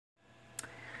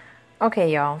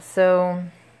Okay, y'all. So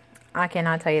I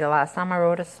cannot tell you the last time I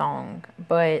wrote a song,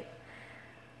 but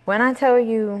when I tell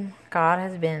you God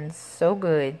has been so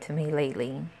good to me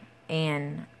lately,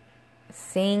 and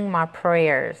seeing my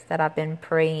prayers that I've been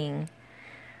praying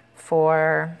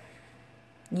for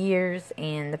years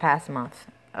and the past month,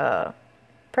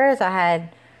 prayers I had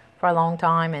for a long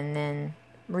time, and then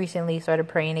recently started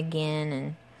praying again,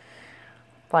 and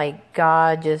like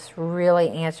God just really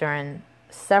answering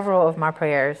several of my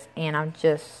prayers, and I'm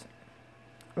just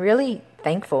really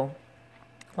thankful.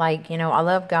 Like, I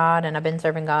love God and I've been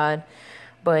serving God,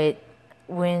 but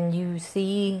when you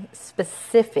see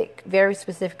specific, very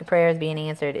specific prayers being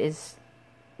answered, is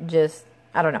just,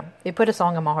 I don't know, it put a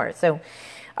song in my heart. So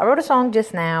I wrote a song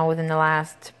just now within the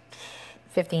last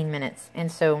 15 minutes. And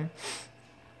so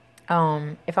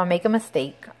if I make a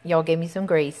mistake, y'all give me some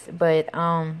grace, but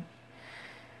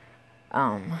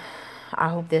I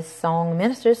hope this song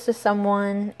ministers to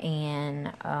someone,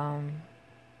 and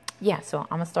yeah, so I'm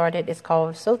gonna start it. It's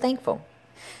called So Thankful.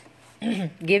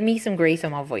 Give me some grace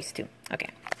on my voice too. Okay.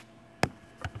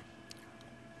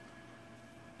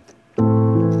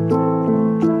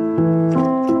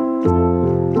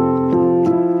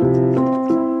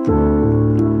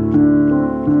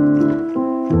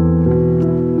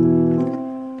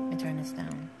 Let me turn this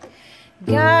down.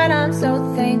 God, I'm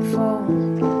so thankful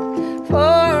for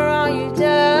all you've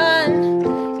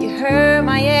done. You heard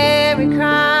my every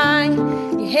cry.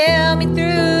 You held me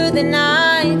through the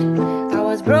night. I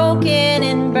was broken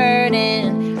and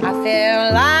burdened. I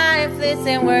felt lifeless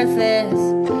and worthless,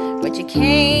 but you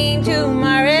came to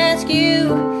my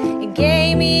rescue and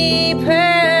gave me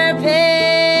purpose.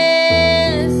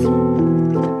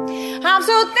 I'm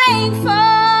so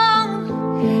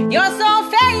thankful. You're so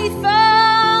faithful.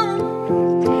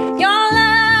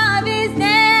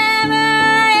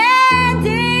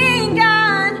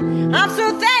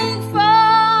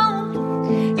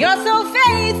 You're so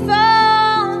faithful.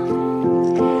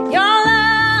 Your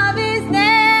love is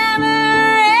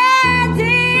never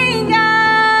ending, God.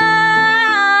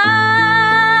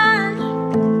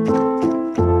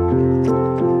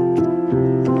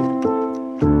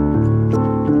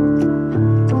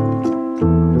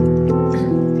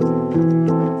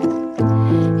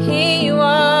 Here you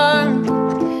are,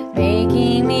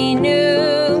 making me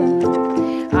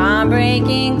new. I'm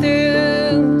breaking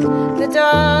through the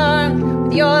dark.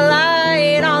 Your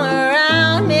light all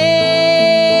around me.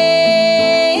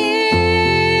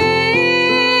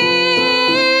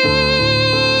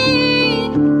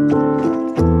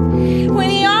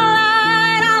 With your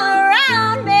light all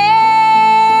around me.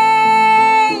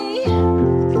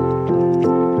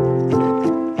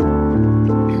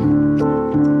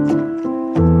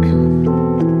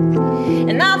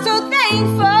 And I'm so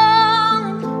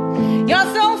thankful.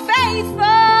 You're so faithful.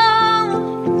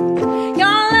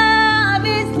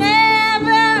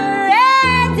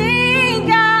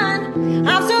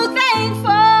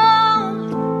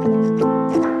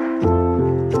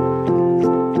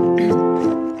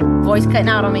 Voice cutting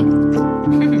out on me.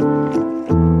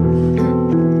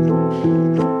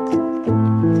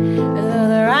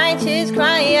 The righteous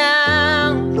cry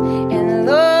out, and the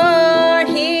Lord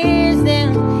hears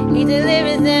them. He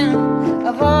delivers them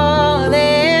of all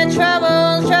their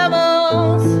troubles.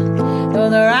 Though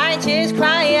the righteous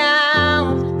cry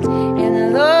out, and the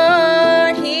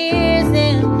Lord hears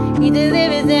them. He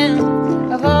delivers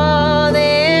them of all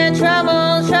their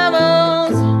troubles.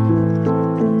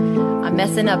 I'm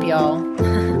messing up, y'all.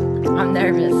 I'm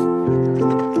nervous.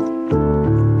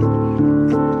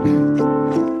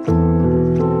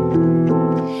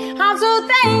 I'm so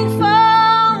thankful.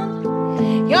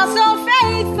 You're so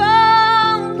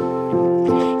faithful.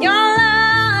 Your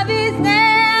love is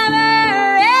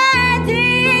never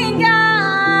ending,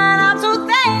 God. I'm so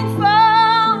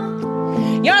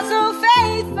thankful. You're so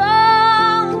faithful.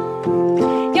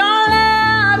 Your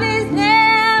love is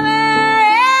never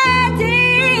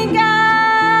ending, God.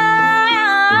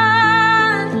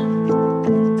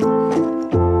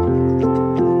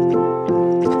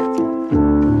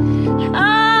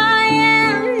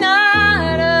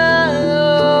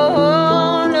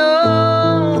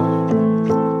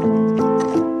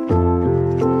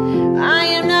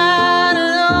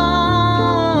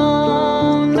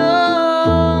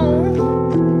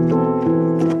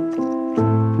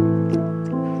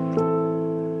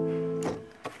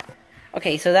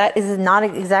 Okay, so that is not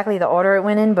exactly the order it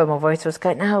went in, but my voice was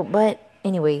cutting out. But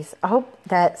anyways, I hope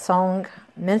that song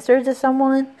ministered to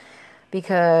someone,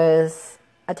 because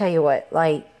I tell you what,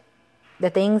 like,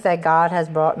 the things that God has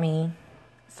brought me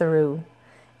through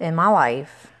in my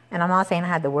life, and I'm not saying I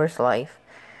had the worst life,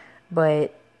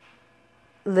 but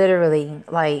literally,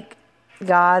 like,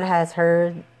 God has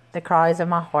heard the cries of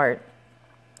my heart,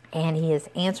 and he is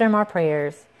answering my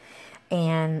prayers.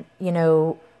 And,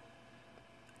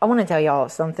 I want to tell y'all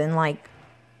something. Like,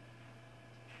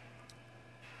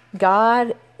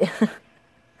 God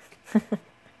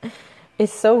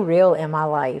is so real in my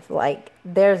life. Like,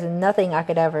 there's nothing I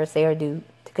could ever say or do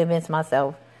to convince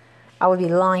myself. I would be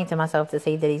lying to myself to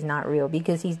say that he's not real,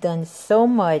 because he's done so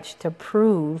much to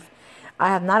prove. I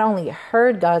have not only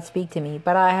heard God speak to me,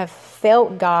 but I have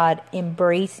felt God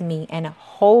embrace me and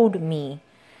hold me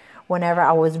whenever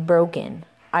I was broken.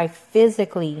 I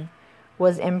physically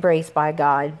was embraced by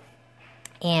God.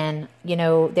 And,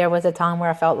 there was a time where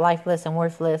I felt lifeless and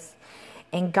worthless.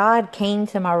 And God came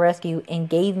to my rescue and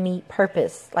gave me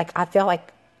purpose. Like, I felt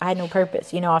like I had no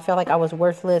purpose. I felt like I was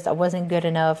worthless. I wasn't good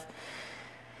enough.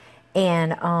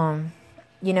 And,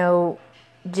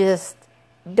 just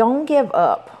don't give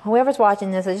up. Whoever's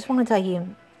watching this, I just want to tell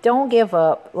you, don't give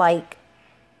up. Like,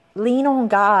 lean on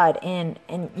God, and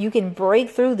you can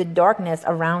break through the darkness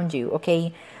around you.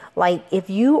 Okay. Like, if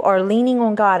you are leaning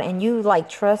on God and you like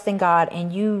trust in God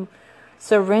and you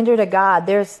surrender to God,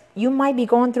 you might be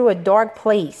going through a dark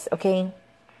place. Okay.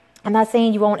 I'm not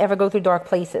saying you won't ever go through dark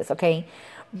places. Okay.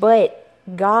 But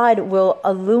God will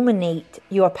illuminate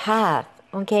your path.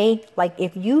 Okay. Like,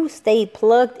 if you stay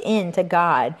plugged into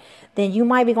God, then you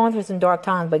might be going through some dark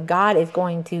times, but there's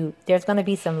going to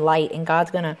be some light, and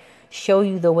God's going to show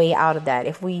you the way out of that.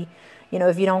 If you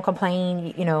don't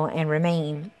complain, and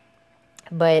remain.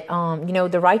 But,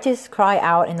 the righteous cry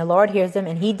out, and the Lord hears them,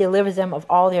 and he delivers them of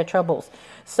all their troubles.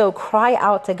 So cry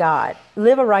out to God.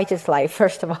 Live a righteous life,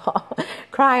 first of all.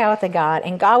 Cry out to God,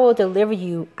 and God will deliver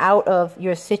you out of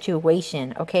your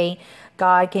situation, okay?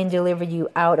 God can deliver you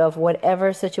out of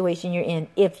whatever situation you're in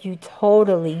if you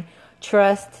totally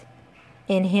trust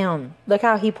in him. Look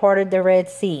how he parted the Red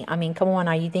Sea. I mean, come on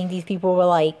now. You think these people were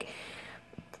like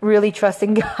really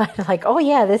trusting God? Like, oh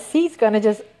yeah, this sea's going to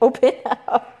just open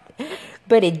up.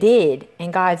 But it did,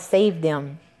 and God saved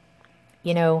them,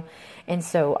 And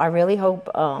so I really hope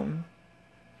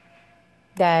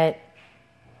that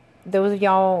those of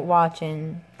y'all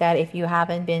watching, that if you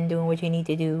haven't been doing what you need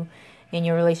to do in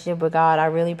your relationship with God, I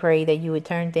really pray that you would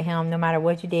turn to him no matter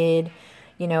what you did,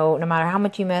 no matter how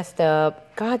much you messed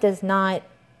up. God does not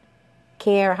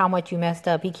care how much you messed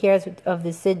up. He cares of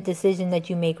the decision that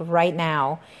you make right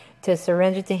now to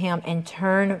surrender to him and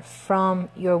turn from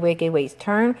your wicked ways.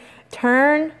 Turn.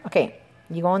 Okay,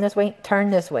 you going this way? Turn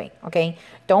this way. Okay,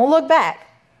 don't look back.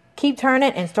 Keep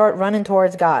turning and start running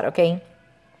towards God. Okay,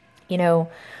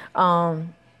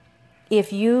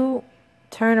 if you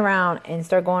turn around and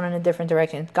start going in a different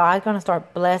direction, God's gonna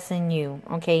start blessing you.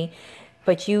 Okay,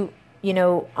 but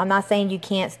I'm not saying you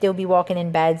can't still be walking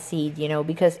in bad seed.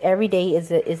 Because every day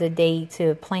is a day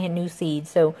to plant new seeds.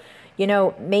 So,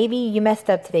 maybe you messed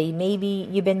up today. Maybe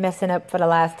you've been messing up for the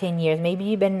last 10 years. Maybe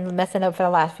you've been messing up for the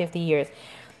last 50 years.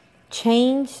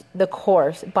 Change the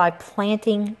course by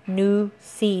planting new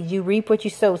seeds. You reap what you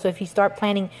sow. So if you start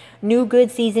planting new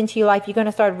good seeds into your life, you're going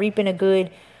to start reaping a good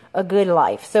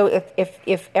life. So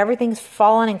if everything's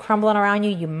falling and crumbling around you,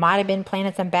 you might have been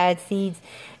planting some bad seeds.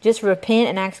 Just repent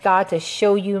and ask God to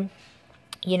show you,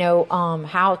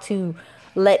 how to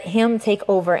let him take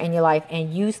over in your life,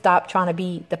 and you stop trying to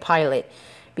be the pilot,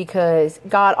 because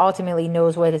God ultimately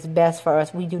knows what is best for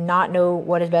us. We do not know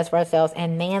what is best for ourselves,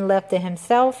 and man left to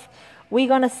himself, we're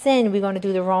going to sin. We're going to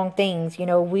do the wrong things.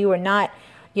 We were not,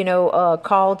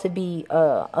 called to be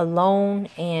alone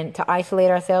and to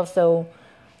isolate ourselves. So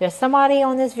there's somebody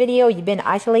on this video, you've been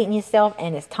isolating yourself,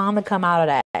 and it's time to come out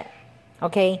of that.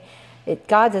 Okay?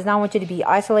 God does not want you to be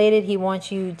isolated. He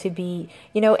wants you to be,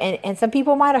 and some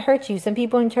people might have hurt you. Some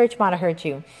people in church might have hurt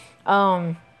you.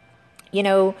 You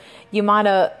might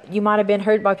have been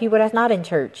hurt by people that's not in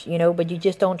church, but you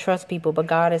just don't trust people. But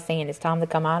God is saying it's time to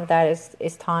come out of that.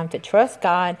 It's time to trust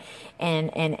God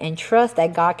and trust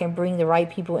that God can bring the right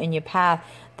people in your path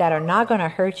that are not going to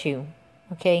hurt you.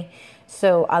 Okay.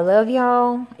 So I love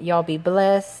y'all. Y'all be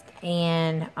blessed.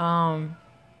 And,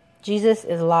 Jesus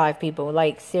is alive, people.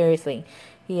 Like, seriously,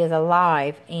 he is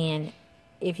alive. And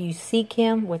if you seek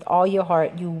him with all your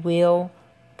heart, you will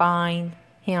find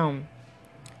him.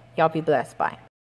 Y'all be blessed. Bye.